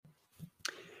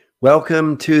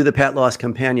Welcome to the Pet Loss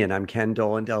Companion. I'm Ken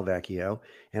Dolan Del Vecchio,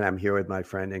 and I'm here with my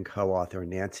friend and co-author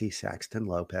Nancy Saxton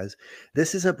Lopez.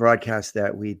 This is a broadcast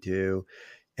that we do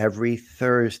every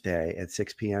Thursday at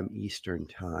 6 p.m. Eastern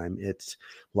Time. It's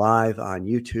live on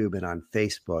YouTube and on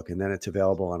Facebook, and then it's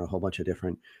available on a whole bunch of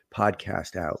different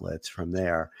podcast outlets from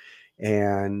there.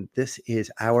 And this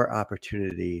is our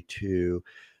opportunity to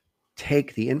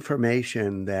take the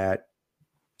information that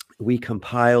we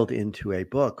compiled into a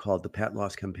book called The Pet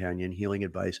Loss Companion: Healing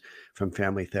Advice from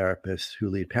Family Therapists Who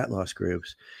Lead Pet Loss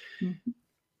Groups. Mm-hmm.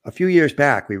 A few years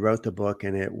back, we wrote the book,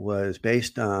 and it was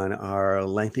based on our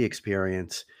lengthy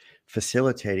experience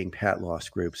facilitating pet loss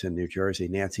groups in New Jersey.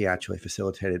 Nancy actually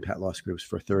facilitated pet loss groups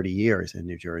for 30 years in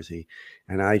New Jersey,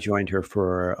 and I joined her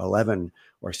for 11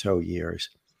 or so years.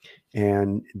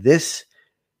 And this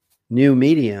new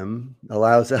medium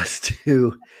allows us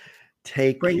to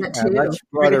take a much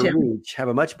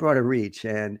broader reach,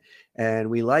 and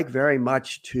we like very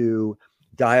much to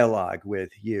dialogue with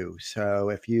you. So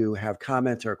if you have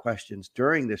comments or questions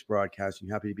during this broadcast,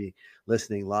 you're happy to be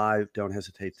listening live, don't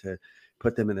hesitate to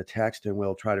put them in the text and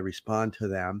we'll try to respond to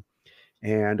them.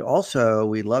 And also,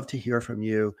 we'd love to hear from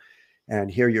you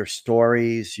and hear your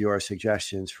stories, your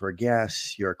suggestions for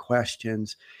guests, your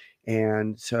questions.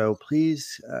 And so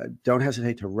please don't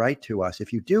hesitate to write to us.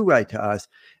 If you do write to us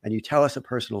and you tell us a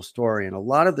personal story, and a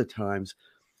lot of the times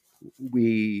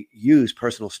we use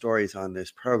personal stories on this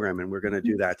program, and we're going to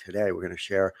do that today. We're going to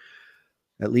share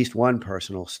at least one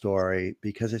personal story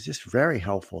because it's just very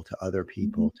helpful to other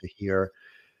people to hear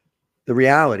the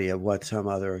reality of what some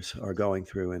others are going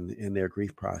through in their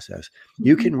grief process.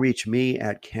 You can reach me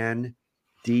at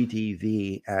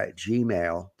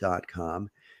kenddv@gmail.com.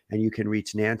 And you can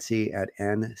reach Nancy at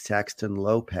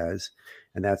nsaxtonlopez,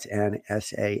 and that's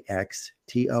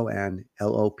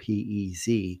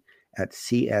NSAXTONLOPEZ at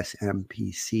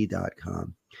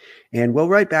csmpc.com. And we'll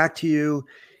write back to you,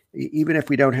 even if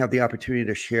we don't have the opportunity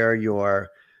to share your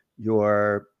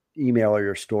email or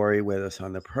your story with us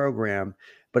on the program.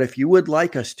 But if you would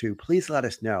like us to, please let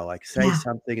us know. Like, say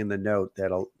something in the note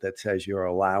that says you're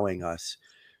allowing us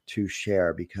to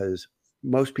share, because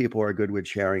most people are good with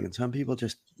sharing, and some people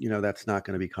just, that's not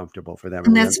going to be comfortable for them.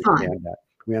 And that's fine.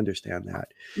 We understand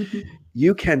that.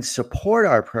 You can support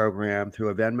our program through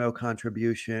a Venmo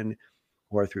contribution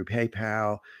or through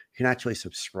PayPal. You can actually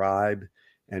subscribe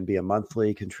and be a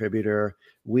monthly contributor.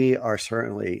 We are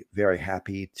certainly very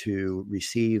happy to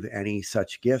receive any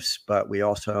such gifts, but we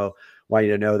also want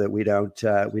you to know that we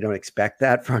don't expect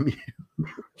that from you.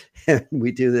 And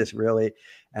we do this really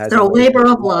as a labor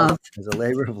of love. As a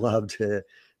labor of love to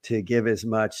give as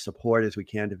much support as we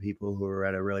can to people who are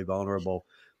at a really vulnerable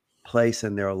place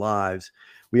in their lives.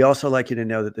 We also like you to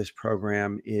know that this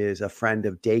program is a friend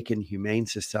of Dakin Humane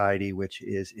Society, which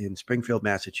is in Springfield,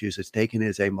 Massachusetts. Dakin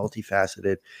is a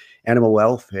multifaceted animal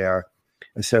welfare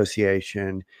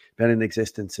association, been in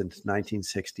existence since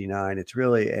 1969. It's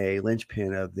really a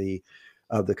linchpin of the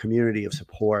community of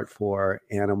support for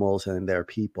animals and their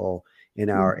people in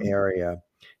our area.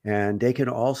 And Dakin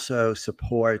also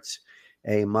supports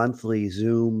a monthly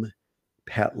Zoom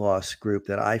pet loss group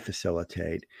that I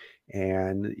facilitate.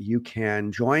 And you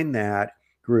can join that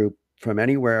group from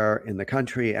anywhere in the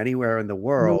country, anywhere in the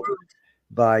world,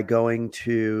 by going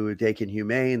to Dakin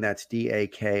Humane, that's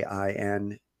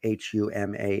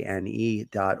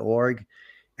DAKINHUMANE.org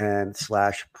and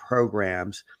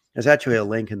 /programs. There's actually a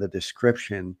link in the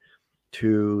description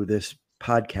to this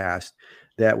podcast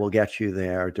that will get you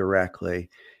there directly.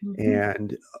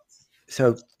 And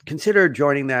so consider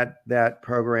joining that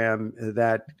program,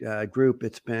 that group.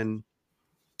 It's been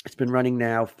running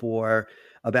now for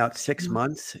about 6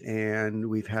 months, and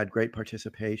we've had great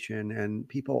participation, and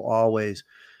people always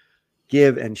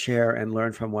give and share and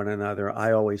learn from one another.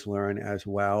 I always learn as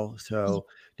well. So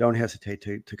don't hesitate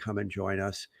to come and join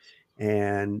us.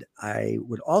 And I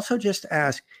would also just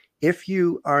ask, if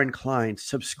you are inclined,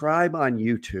 subscribe on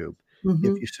YouTube.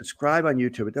 If you subscribe on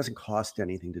YouTube, it doesn't cost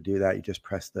anything to do that. You just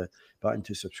press the button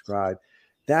to subscribe.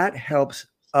 That helps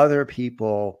other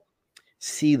people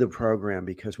see the program,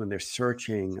 because when they're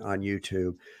searching on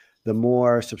YouTube, the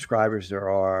more subscribers there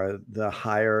are, the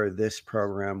higher this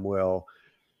program will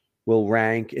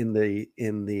rank in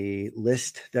the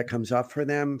list that comes up for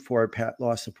them for pet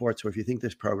loss support. So if you think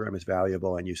this program is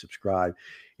valuable and you subscribe,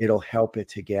 it'll help it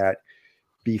to get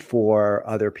before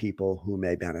other people who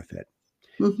may benefit.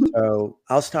 So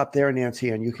I'll stop there, Nancy,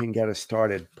 and you can get us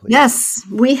started, please. Yes,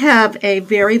 we have a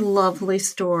very lovely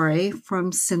story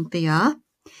from Cynthia,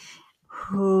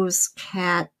 whose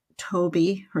cat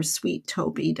Toby, her sweet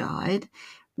Toby, died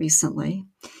recently.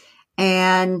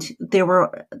 And there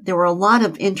were a lot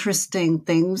of interesting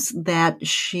things that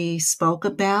she spoke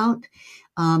about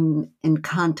in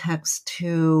context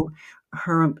to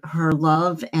her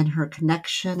love and her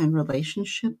connection and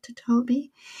relationship to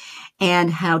Toby,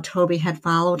 and how Toby had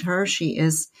followed her. She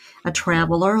is a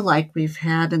traveler like we've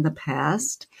had in the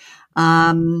past.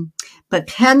 But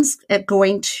Ken's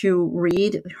going to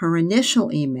read her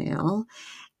initial email,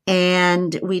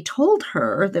 and we told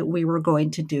her that we were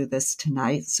going to do this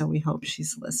tonight, so we hope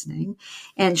she's listening.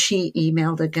 And she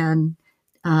emailed again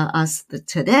us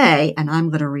today, and I'm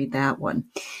going to read that one.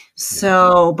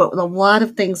 So, but a lot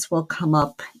of things will come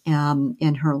up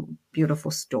in her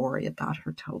beautiful story about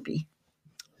her Toby.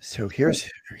 So here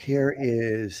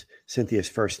is Cynthia's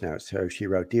first note. So she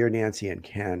wrote, "Dear Nancy and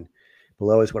Ken,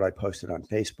 below is what I posted on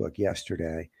Facebook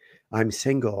yesterday. I'm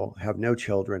single, have no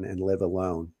children, and live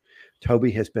alone.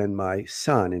 Toby has been my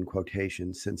son, in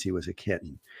quotations, since he was a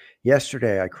kitten.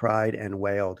 Yesterday, I cried and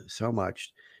wailed so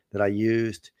much that I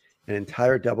used an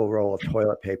entire double roll of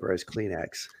toilet paper as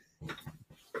Kleenex."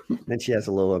 Then she has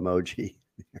a little emoji.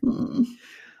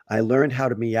 "I learned how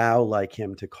to meow like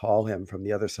him to call him from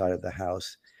the other side of the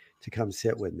house to come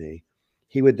sit with me.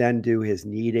 He would then do his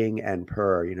kneading and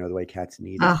purr, you know, the way cats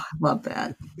knead. Oh, love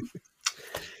that.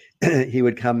 He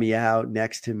would come meow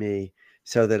next to me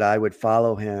so that I would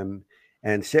follow him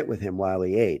and sit with him while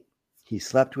he ate. He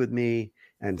slept with me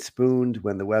and spooned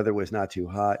when the weather was not too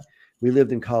hot. We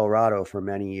lived in Colorado for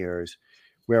many years,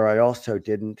 where I also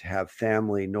didn't have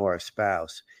family nor a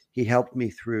spouse. He helped me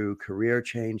through career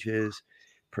changes,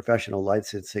 professional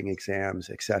licensing exams,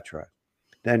 etc.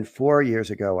 Then 4 years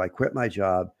ago, I quit my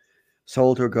job,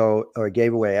 sold or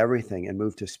gave away everything and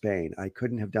moved to Spain. I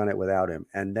couldn't have done it without him.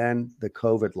 And then the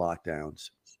COVID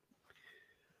lockdowns.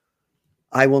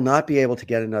 I will not be able to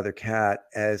get another cat,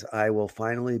 as I will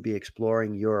finally be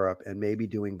exploring Europe and maybe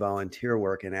doing volunteer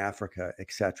work in Africa,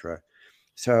 etc.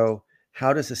 So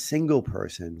how does a single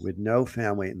person with no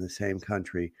family in the same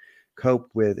country cope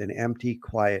with an empty,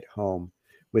 quiet home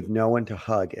with no one to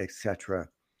hug, etc.?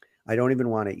 I don't even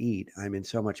want to eat. I'm in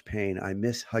so much pain. I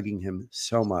miss hugging him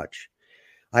so much.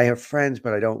 I have friends,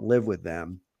 but I don't live with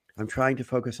them. I'm trying to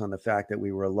focus on the fact that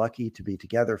we were lucky to be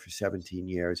together for 17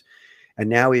 years, and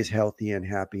now he's healthy and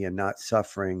happy and not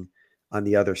suffering on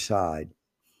the other side.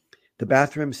 The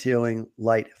bathroom ceiling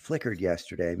light flickered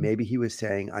yesterday. Maybe he was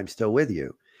saying, I'm still with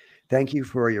you. Thank you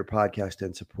for your podcast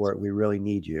and support. We really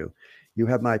need you. You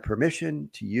have my permission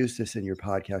to use this in your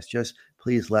podcast. Just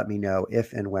please let me know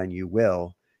if and when you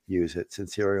will use it.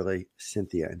 Sincerely,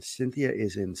 Cynthia." And Cynthia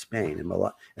is in Spain,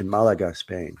 in Malaga,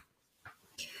 Spain.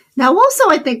 Now, also,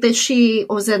 I think that she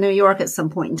was in New York at some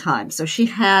point in time. So she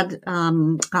had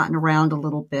gotten around a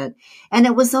little bit. And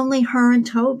it was only her and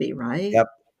Toby, right? Yep.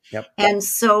 And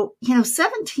so,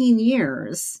 17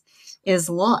 years is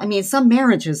long. I mean, some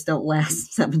marriages don't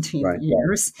last 17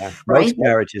 years. Yeah. Right? Most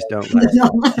marriages don't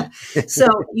last. So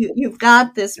you've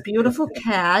got this beautiful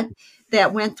cat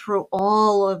that went through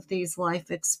all of these life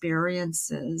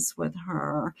experiences with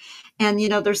her. And,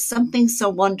 there's something so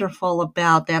wonderful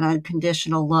about that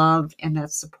unconditional love and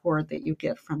that support that you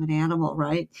get from an animal,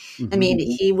 right? Mm-hmm. I mean,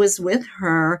 he was with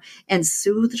her and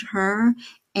soothed her,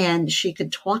 and she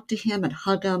could talk to him and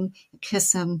hug him, and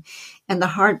kiss him. And the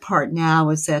hard part now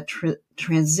is that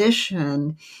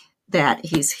transition, that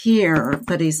he's here,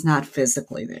 but he's not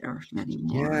physically there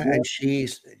anymore. Yeah, and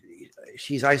she's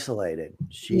isolated.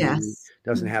 She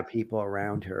doesn't have people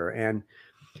around her. And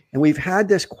we've had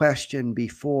this question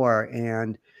before,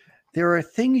 and there are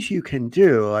things you can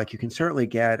do, like you can certainly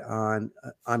get on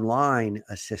online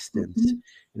assistance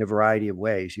in a variety of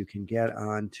ways. You can get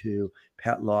onto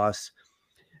pet loss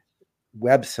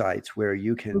websites where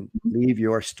you can leave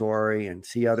your story and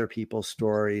see other people's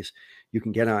stories. You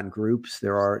can get on groups.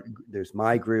 There's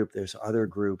my group, there's other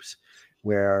groups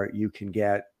where you can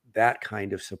get that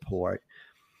kind of support.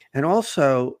 And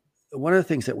also, one of the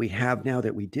things that we have now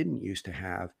that we didn't used to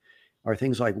have are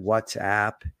things like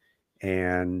WhatsApp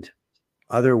and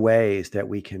other ways that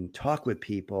we can talk with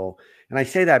people. And I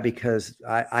say that because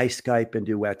I Skype and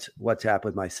do WhatsApp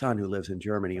with my son, who lives in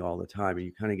Germany all the time. And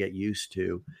you kind of get used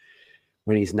to,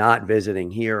 when he's not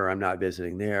visiting here or I'm not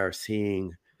visiting there,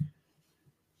 seeing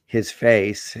his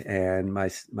face and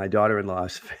my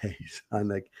daughter-in-law's face on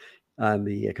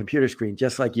the computer screen,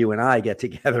 just like you and I get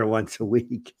together once a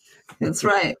week. That's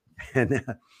right.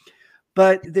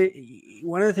 But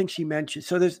one of the things she mentioned,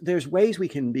 so there's ways we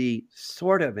can be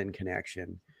sort of in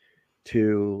connection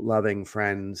to loving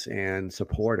friends and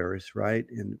supporters, right?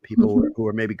 And people who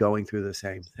are maybe going through the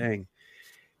same thing.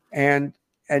 And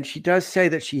she does say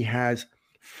that she has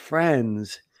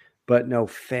friends, but no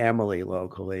family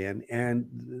locally. And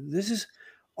this is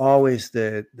always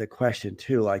the question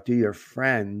too, like, do your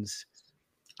friends,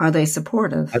 Are they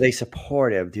supportive? are they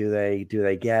supportive? Do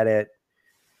they get it?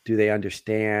 Do they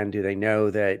understand? Do they know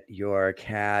that your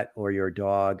cat or your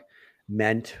dog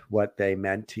meant what they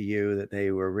meant to you, that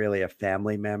they were really a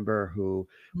family member who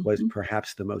was Mhm.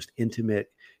 perhaps the most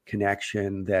intimate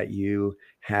connection that you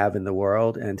have in the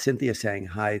world? And Cynthia saying,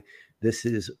 hi, this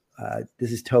is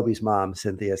Toby's mom,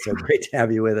 Cynthia. So great to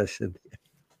have you with us.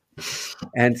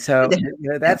 And so,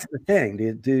 Yeah, that's the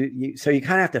thing. So you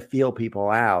kind of have to feel people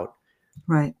out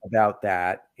right. about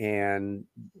that, and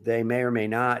they may or may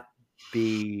not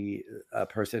be a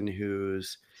person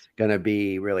who's going to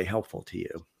be really helpful to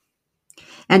you.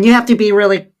 And you have to be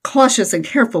really cautious and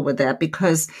careful with that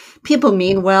because people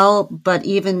mean well, but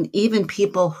even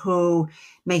people who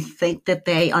may think that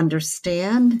they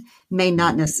understand may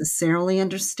not necessarily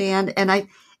understand.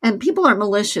 And people are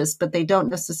malicious, but they don't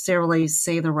necessarily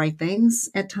say the right things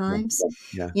at Yeah, times,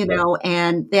 yeah,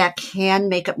 and that can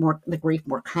make it the grief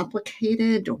more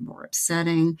complicated or more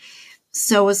upsetting.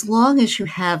 So as long as you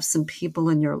have some people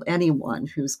in your anyone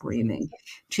who's mhm, grieving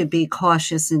to be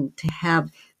cautious and to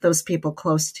have those people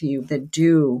close to you that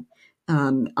do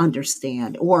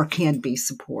understand or can be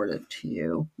supportive to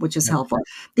you, which is yeah, helpful.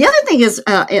 The other thing is,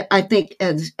 I think,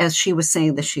 as she was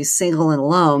saying that she's single and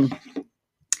alone,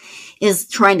 is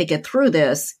trying to get through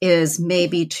this is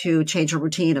maybe to change a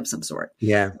routine of some sort.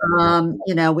 yeah,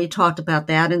 yeah, We talked about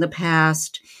that in the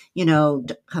past.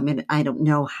 Come in. I don't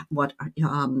know what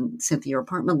Cynthia, your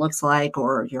apartment looks like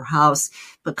or your house,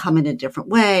 but come in a different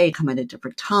way, come in a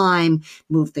different time,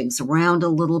 move things around a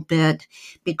little bit,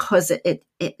 because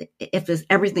if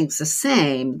everything's the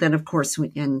same, then of course,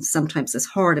 and sometimes it's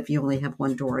hard if you only have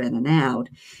one door in and out.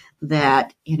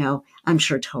 That I'm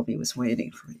sure Toby was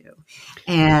waiting for you.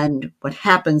 And what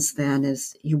happens then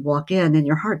is you walk in and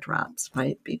your heart drops,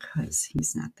 right? Because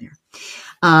he's not there.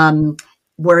 Um,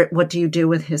 what do you do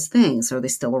with his things? Are they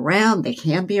still around? They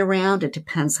can be around. It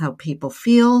depends how people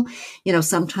feel.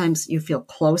 Sometimes you feel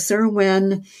closer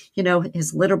when,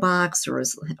 his litter box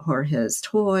or his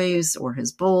toys or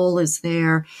his bowl is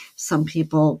there. Some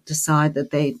people decide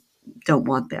that they don't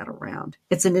want that around.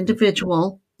 It's an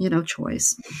individual,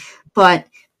 choice. But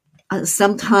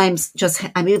sometimes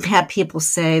we've had people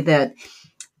say that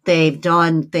they've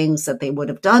done things that they would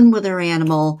have done with their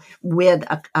animal with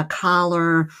a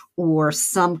collar or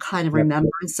some kind of yep,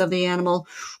 remembrance of the animal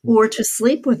or to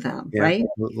sleep with them, yeah. right?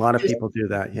 A lot of people do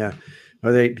that. Yeah,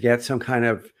 or they get some kind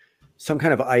of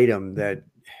item that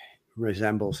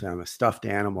resembles them, a stuffed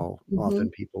animal. Mm-hmm. Often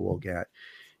people will get,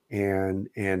 and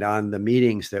on the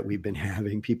meetings that we've been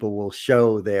having, people will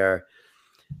show their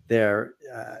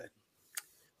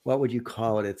what would you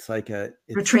call it? It's like A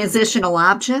transitional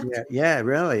object, yeah, yeah,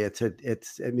 really.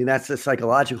 I mean, that's a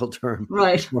psychological term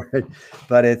right? for it,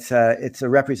 but it's a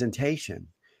representation,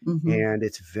 Mm-hmm. and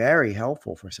it's very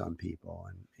helpful for some people,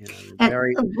 and And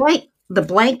very, the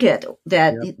blanket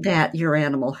that yep, your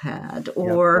animal had, yep,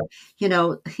 or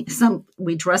some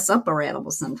we dress up our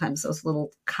animals sometimes, those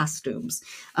little costumes,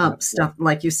 yep, stuff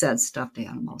like you said, stuffed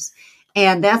animals,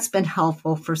 and that's been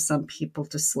helpful for some people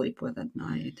to sleep with at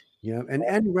night. yep, and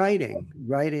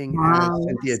writing as Wow.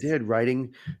 Cynthia did,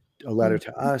 writing a letter Mm,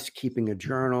 to us, keeping a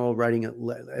journal,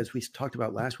 as we talked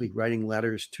about last week, writing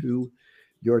letters to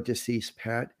your deceased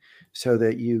pet, so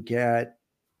that you get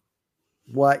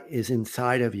what is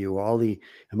inside of you, all the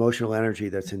emotional energy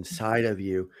that's inside of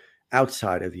you,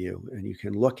 outside of you, and you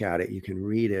can look at it, you can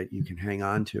read it, you can hang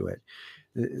on to it.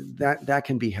 That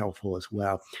can be helpful as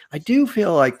well. I do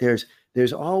feel like there's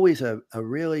always a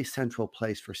really central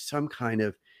place for some kind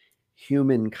of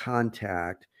human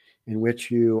contact in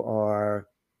which you are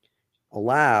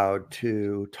allowed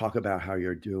to talk about how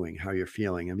you're doing, how you're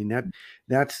feeling. I mean,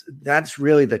 that's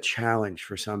really the challenge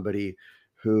for somebody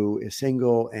who is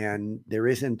single and there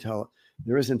isn't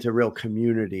a real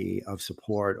community of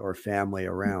support or family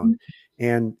around.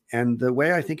 mhm, And the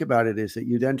way I think about it is that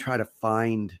you then try to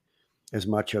find as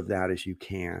much of that as you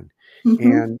can.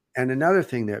 mhm. And another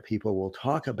thing that people will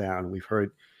talk about, and we've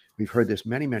heard this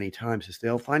many, many times, is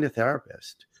they'll find a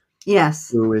therapist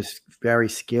Yes, who is very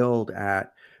skilled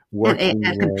at and working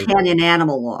a with, companion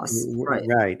animal loss, right?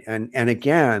 right. And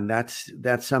again, that's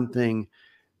something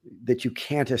that you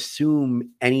can't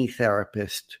assume any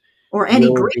therapist Or any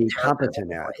will grief be therapist,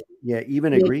 competent at. right? Yeah,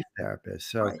 even a Yeah, grief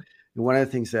therapist. So right. one of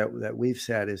the things that we've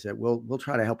said is that we'll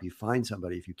try to help you find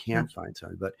somebody if you Yeah. can't find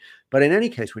somebody. But in any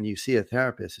case, when you see a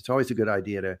therapist, it's always a good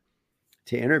idea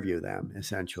to interview them,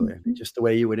 essentially. I mean, Mhm. just the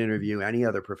way you would interview any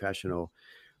other professional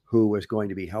who was going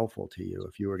to be helpful to you.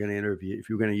 If you were going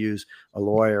to use a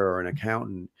lawyer or an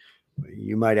accountant,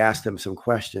 you might ask them some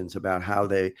questions about how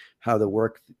they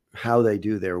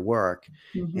do their work.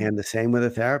 Mhm. And the same with a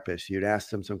therapist. You'd ask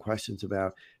them some questions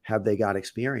about have they got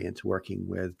experience working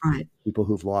with Right. people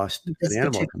who've lost an This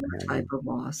animal particular type companion. of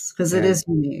loss, because it And is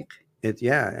unique.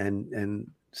 yeah,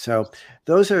 and so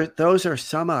those are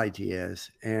some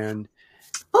ideas. And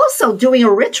Also doing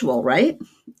a ritual, right?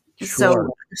 sure,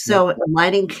 yep, So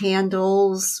lighting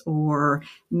candles or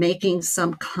making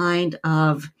some kind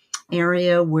of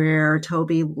area where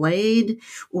Toby laid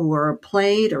or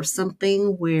played or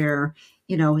something where,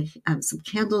 some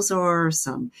candles are,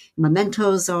 some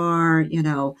mementos are,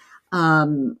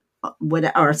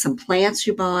 what or some plants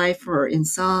you buy for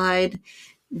inside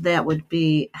that would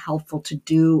be helpful to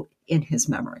do in his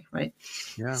memory, right?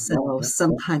 yeah, So yep,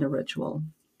 some kind of ritual.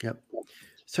 yep.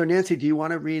 So Nancy, do you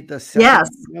want to read the second Yes.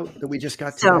 note that we just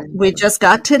got So today? we just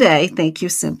got today. Thank you,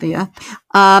 Cynthia.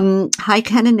 Hi,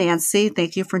 Ken and Nancy.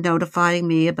 Thank you for notifying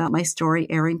me about my story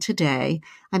airing today.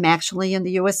 I'm actually in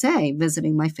the USA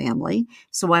visiting my family,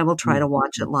 so I will try to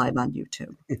watch it live on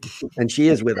YouTube. And she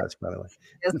is with us, by the way.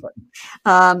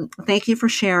 Thank you for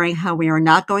sharing how we are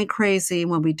not going crazy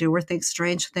when we do or think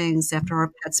strange things after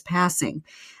our pet's passing.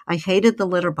 I hated the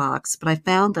litter box, but I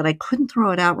found that I couldn't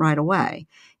throw it out right away.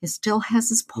 It still has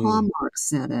his paw Mm,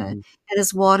 marks in it, mhm. and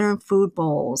his water and food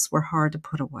bowls were hard to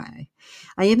put away.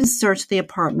 I even searched the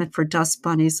apartment for dust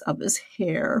bunnies of his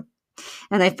hair,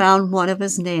 and I found one of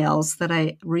his nails that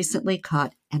I recently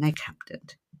cut, and I kept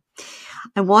it.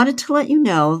 I wanted to let you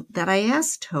know that I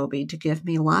asked Toby to give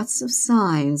me lots of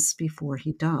signs before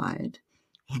he died,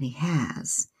 and he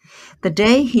has. The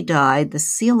day he died, the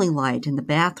ceiling light in the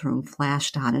bathroom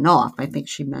flashed on and off. I think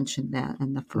she mentioned that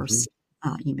in the Mhm. first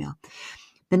email.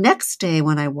 The next day,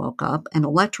 when I woke up, an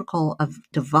electrical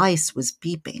device was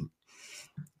beeping.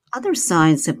 Other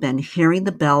signs have been hearing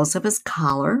the bells of his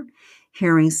collar,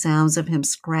 hearing sounds of him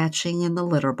scratching in the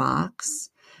litter box,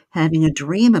 having a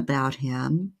dream about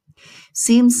him,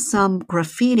 seeing some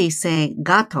graffiti saying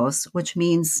gatos, which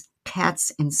means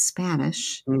cats in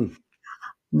Spanish. Mm.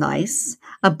 Nice.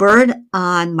 A bird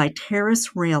on my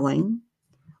terrace railing,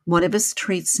 one of his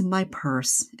treats in my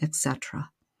purse, etc.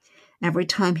 Every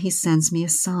time he sends me a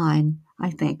sign,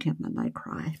 I thank him and I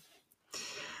cry.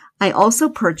 I also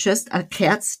purchased a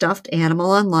cat stuffed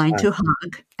animal online Ah, to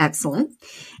hug. Excellent.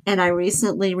 And I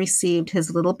recently received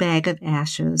his little bag of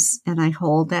ashes, and I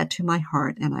hold that to my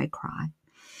heart and I cry.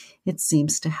 It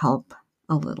seems to help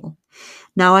a little.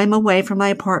 Now I'm away from my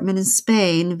apartment in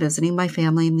Spain, visiting my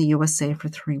family in the USA for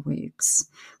 3 weeks.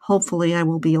 Hopefully, I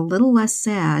will be a little less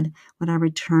sad when I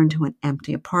return to an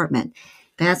empty apartment.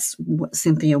 That's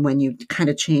Cynthia, when you kind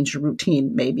of change your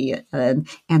routine, maybe, and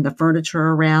the furniture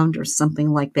around or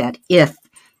something like that. If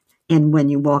and when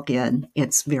you walk in,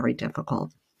 it's very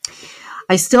difficult.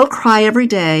 I still cry every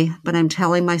day, but I'm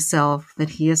telling myself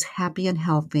that he is happy and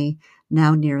healthy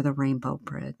now near the Rainbow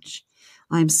Bridge.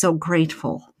 I'm so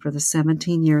grateful for the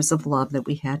 17 years of love that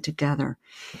we had together.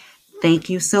 Thank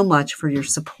you so much for your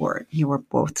support. You are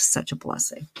both such a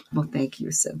blessing. Well, thank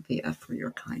you, Cynthia, for your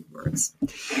kind words.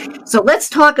 So let's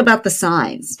talk about the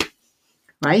signs,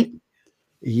 right?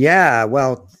 yeah,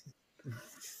 well,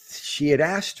 she had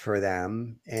asked for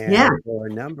them, Yeah. and there were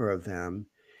a number of them,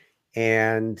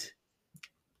 and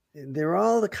they're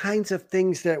all the kinds of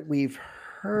things that we've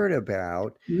heard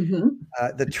about. Hmm.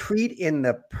 The treat in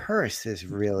the purse is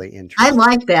really I interesting.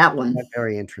 like that one. That's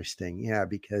very interesting, yeah,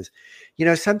 because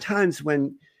sometimes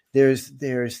when there's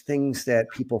things that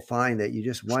people find that you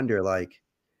just wonder, like,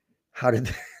 how did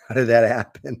how did that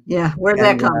happen? Yeah. Where'd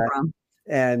that And come from?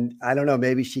 and I don't know,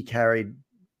 maybe she carried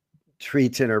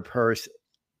treats in her purse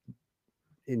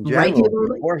in general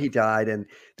Regularly? before he died, and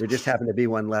there just happened to be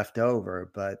one left over.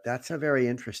 But that's a very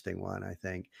interesting one, I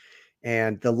think.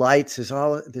 And the lights is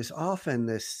all there's often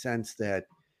this sense that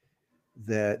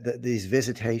these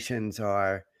visitations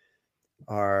are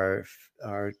are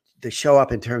they show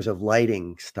up in terms of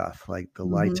lighting stuff, like the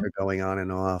lights Hmm. are going on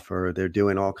and off, or they're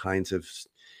doing all kinds of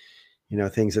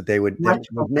things that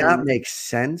Electrical would not things. make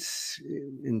sense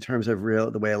in terms of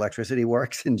the way electricity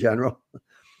works in general.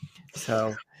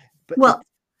 So, but Well,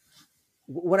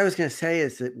 what I was going to say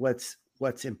is that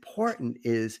what's important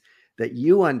is that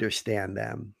you understand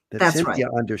them, that that's right. Cynthia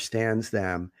understands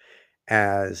them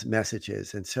as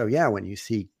messages. And so, yeah, when you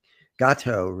see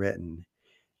gato written,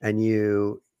 and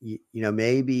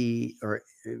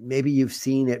maybe you've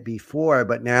seen it before,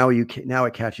 but now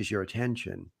it catches your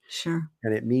attention, Sure.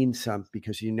 and it means something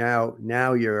because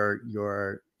now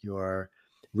you're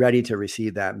ready to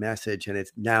receive that message, and it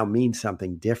now means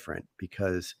something different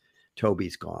because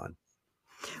Toby's gone.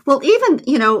 Well, even,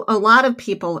 a lot of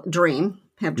people dream.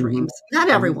 have Hmm. dreams. Not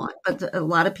Hmm. everyone, but a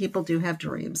lot of people do have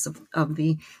dreams of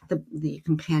the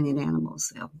companion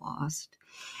animals they have lost.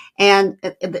 And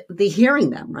the hearing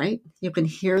them, right? You can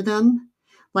hear them.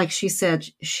 Like she said,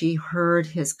 she heard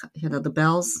his, the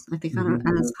bells, I think, on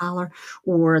his collar,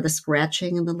 or the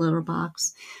scratching in the litter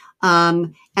box.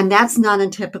 And that's not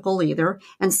untypical either.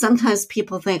 And sometimes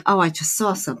people think, oh, I just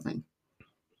saw something,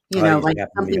 Oh, it used like to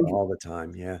happen to me something, all the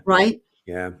time. Yeah. right?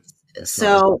 Yeah. I saw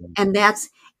all So, the and that's,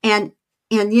 and,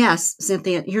 and yes,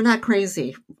 Cynthia, you're not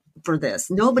crazy for this.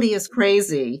 Nobody is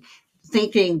crazy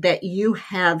thinking that you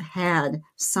have had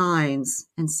signs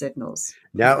and signals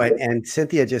of No, this. and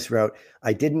Cynthia just wrote,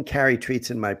 I didn't carry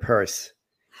treats in my purse.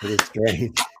 It is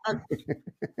strange.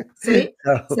 See?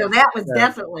 So, So that was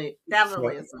uh,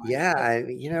 definitely a sign.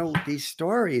 yeah, these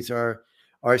stories are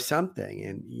something.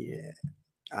 And yeah,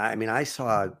 I mean, I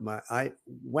saw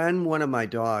when one of my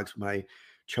dogs, my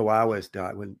Chihuahuas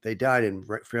died, when they died in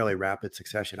fairly rapid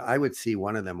succession, I would see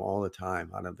one of them all the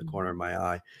time out of the corner of my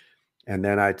eye. And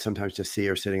then I'd sometimes just see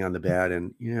her sitting on the bed,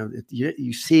 and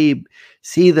you see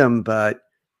them, but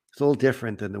it's a little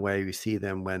different than the way you see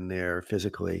them when they're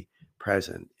physically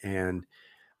present. And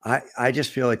I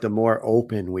just feel like the more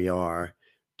open we are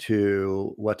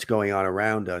to what's going on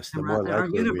around us, the more Our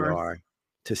likely we universe. are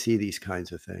to see these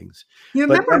kinds of things. You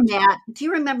But remember that's Matt? Do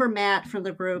you remember Matt from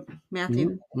the group,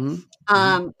 Matthew? mhm, mhm,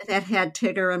 mhm, That had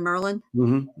Tigger and Merlin?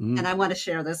 mhm, mhm. And I want to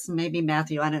share this. Maybe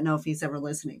Matthew, I don't know if he's ever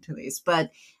listening to these,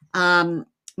 but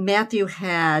Matthew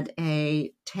had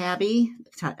a tabby,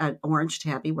 an orange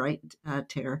tabby, right?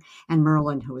 Tigger, and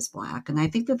Merlin, who was black. And I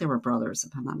think that they were brothers,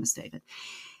 if I'm not mistaken.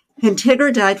 And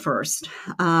Tigger died first,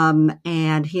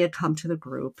 and he had come to the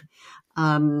group.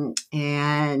 And,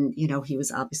 he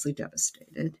was obviously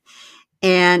devastated.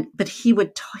 But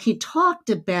he talked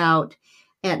about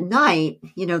at night,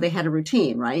 they had a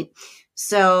routine, right?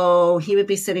 So he would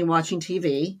be sitting watching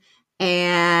TV,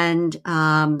 and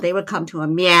they would come to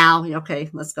him, meow, okay,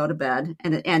 let's go to bed.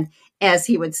 And as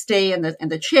he would stay in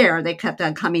the chair, they kept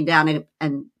on coming down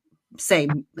and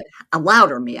saying a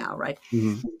louder meow, right?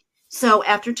 Mhm. So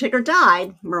after Tigger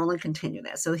died, Merlin continued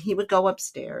that. So he would go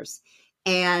upstairs,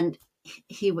 and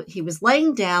he was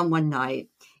laying down one night,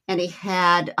 and he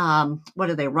had what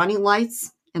are they, running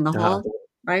lights in the Uh-huh. hall,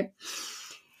 right?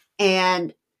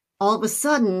 And all of a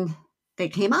sudden they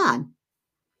came on,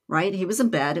 right? He was in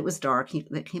bed, it was dark.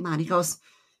 They came on. He goes,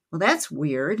 well, that's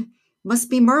weird. Must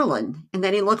be Merlin. And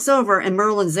then he looks over, and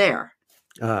Merlin's there,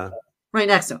 Uh-huh. right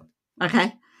next to him.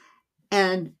 Okay.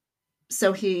 And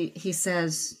so he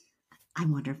says, I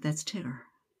wonder if that's Tigger.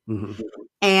 Mhm.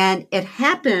 And it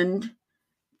happened,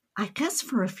 I guess,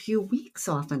 for a few weeks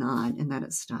off and on, and then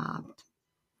it stopped.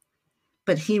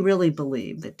 But he really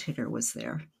believed that Tigger was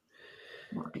there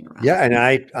walking around. Yeah, and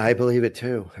I believe it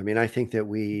too. I mean, I think that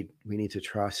we need to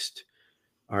trust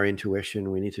our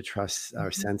intuition. We need to trust our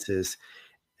Mhm. senses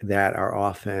that are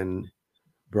often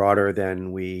broader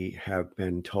than we have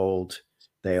been told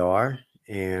they are.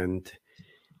 And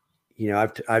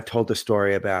I've told the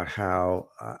story about how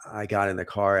I got in the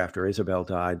car after Isabel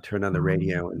died, turned on the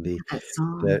radio, and That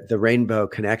song, the Rainbow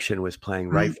Connection was playing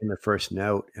right right? from the first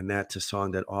note, and that's a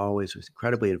song that always was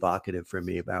incredibly evocative for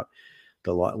me about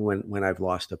when I've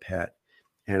lost a pet,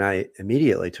 and I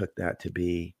immediately took that to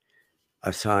be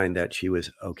a sign that she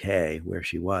was okay where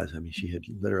she was. I mean, she had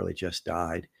literally just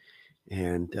died,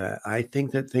 and I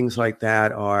think that things like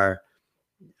that are.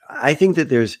 I think that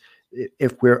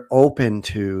if we're open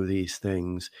to these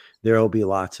things, there will be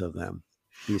lots of them.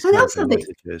 These And kinds of also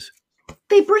messages.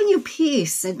 they bring you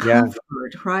peace and Yeah,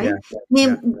 comfort, right? yeah, I mean,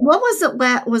 yeah, what was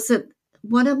it? Was it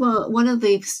one of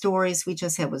the stories we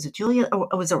just had? Was it Julia, or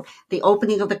was it the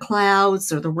opening of the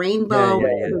clouds, or the yeah, rainbow? yeah,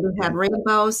 yeah, We yeah, had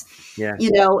rainbows, yeah,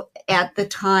 at the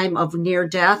time of near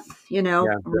death, yeah.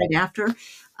 right after.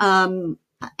 Um,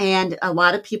 and a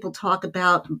lot of people talk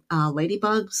about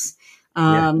ladybugs,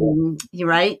 Yeah. you're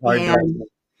right, Cardinals. and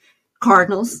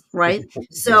cardinals, right?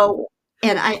 So,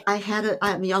 and I had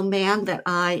a young man that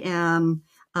I am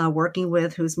working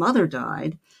with whose mother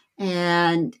died,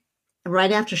 and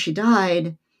right after she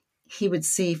died, he would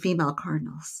see female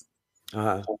cardinals,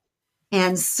 Uh,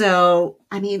 and so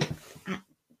I mean,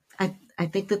 I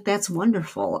think that that's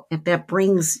wonderful if that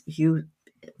brings you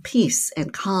peace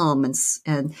and calm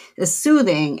and is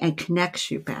soothing and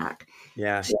connects you back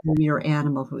yeah. to your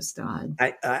animal who's died.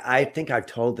 I think I've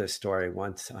told this story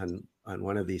once on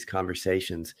one of these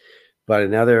conversations, but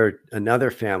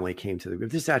another family came to the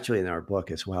group. This is actually in our book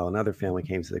as well. Another family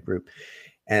came to the group,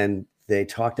 and they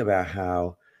talked about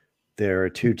how there are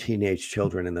two teenage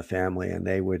children in the family, and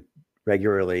they would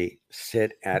regularly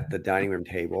sit at the dining room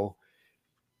table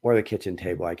or the kitchen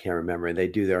table. I can't remember. And they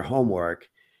do their homework,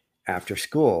 after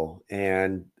school.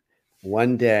 And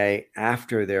one day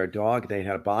after their dog, they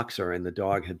had a boxer and the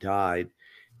dog had died.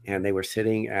 And they were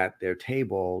sitting at their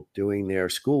table doing their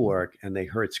schoolwork and they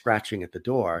heard scratching at the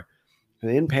door. And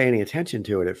they didn't pay any attention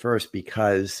to it at first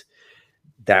because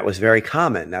that was very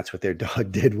common. That's what their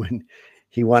dog did when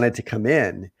he wanted to come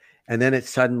in. And then it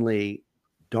suddenly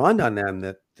dawned on them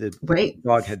that the Right.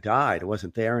 dog had died. It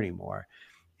wasn't there anymore.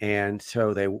 And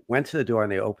so they went to the door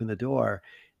and they opened the door,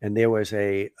 and there was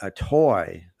a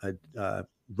toy, a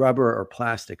rubber or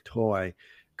plastic toy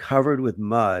covered with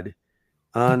mud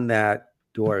on that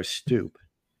door stoop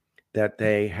that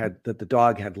the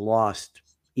dog had lost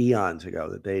eons ago,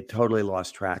 that they totally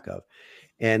lost track of.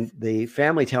 And the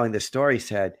family telling this story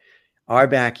said, our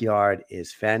backyard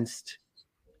is fenced.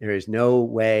 There is no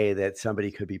way that somebody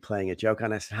could be playing a joke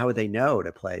on us. How would they know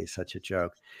to play such a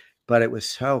joke? But it was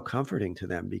so comforting to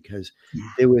them because Yeah.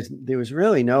 there was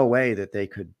really no way that they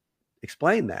could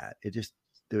explain that.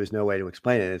 There was no way to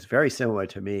explain it. It's very similar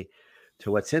to me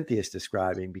to what Cynthia's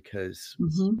describing, because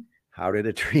Mm-hmm. how did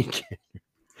a tree get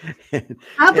and,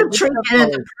 How the and tree get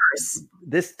in the purse.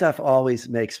 this stuff always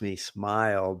makes me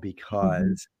smile Mm-hmm.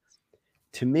 because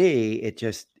to me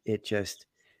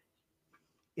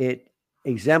it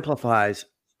exemplifies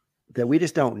that we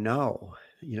just don't know.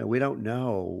 We don't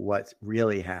know what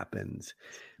really happens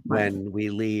Right. when we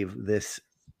leave this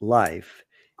life.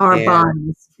 Our And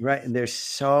bodies. right, and there's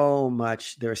so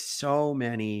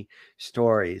many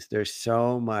stories. There's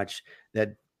so much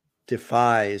that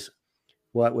defies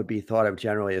what would be thought of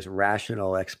generally as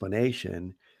rational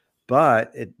explanation,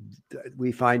 but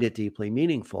we find it deeply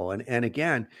meaningful. And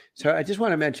again, so I just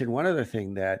want to mention one other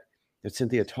thing that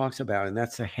Cynthia talks about, and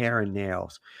that's the hair and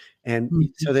nails. And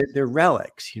Mhm. so they're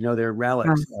relics, they're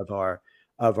relics Right.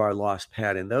 of our lost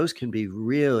pet, and those can be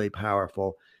really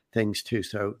powerful things too.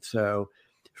 So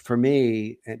for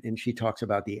me, and she talks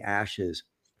about the ashes.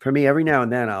 For me, every now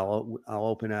and then I'll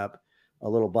open up a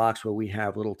little box where we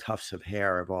have little tufts of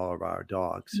hair of all of our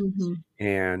dogs, Mm-hmm.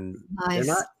 and they're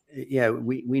not. Nice. Yeah,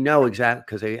 we know exactly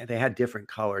because they had different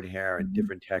colored hair and Mm-hmm.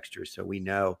 different textures, so we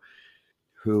know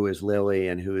who is Lily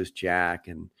and who is Jack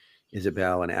and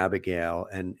Isabel and Abigail,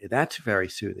 and that's very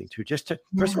soothing too. Just to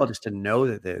first of Yeah. all, just to know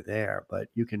that they're there, but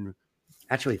you can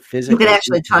actually You could physically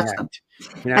actually touch them. reconnect.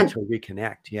 You can And actually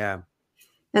reconnect. Yeah,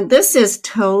 and this is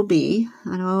Toby.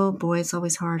 I know, boy, it's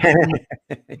always hard for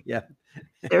me. yeah,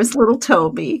 There's little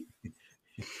Toby.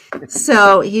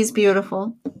 So he's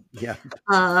beautiful. yeah.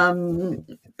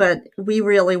 But we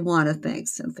really want to thank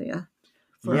Cynthia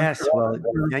for Yes. Well,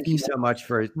 her thank you so much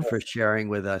for sharing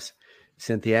with us,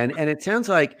 Cynthia. And it sounds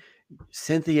like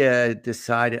Cynthia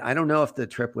decided. I don't know if the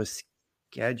trip was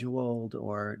scheduled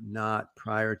or not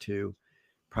prior to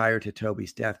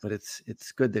Toby's death, but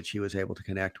it's good that she was able to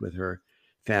connect with her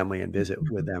family and visit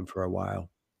with them for a while.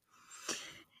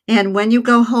 And when you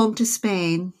go home to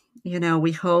Spain,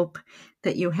 we hope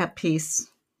that you have peace.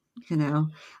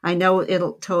 I know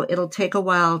it'll take a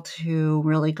while to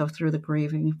really go through the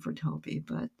grieving for Toby,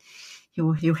 but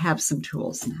you have some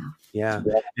tools now. Yeah.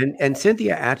 And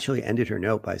Cynthia actually ended her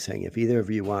note by saying, if either of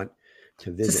you want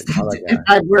to visit Just, Malaga,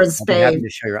 we're in I'll be happy Spain. to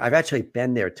show you. I've actually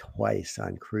been there twice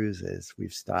on cruises.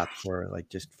 We've stopped for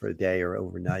just for a day or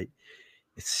overnight.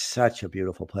 It's such a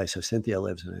beautiful place. So Cynthia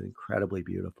lives in an incredibly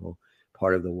beautiful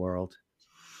part of the world.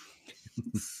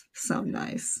 So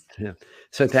nice. Yeah.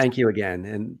 So thank you again.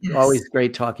 And Yes. always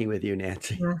great talking with you,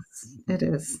 Nancy. Yes, it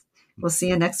is. We'll see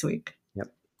you next week.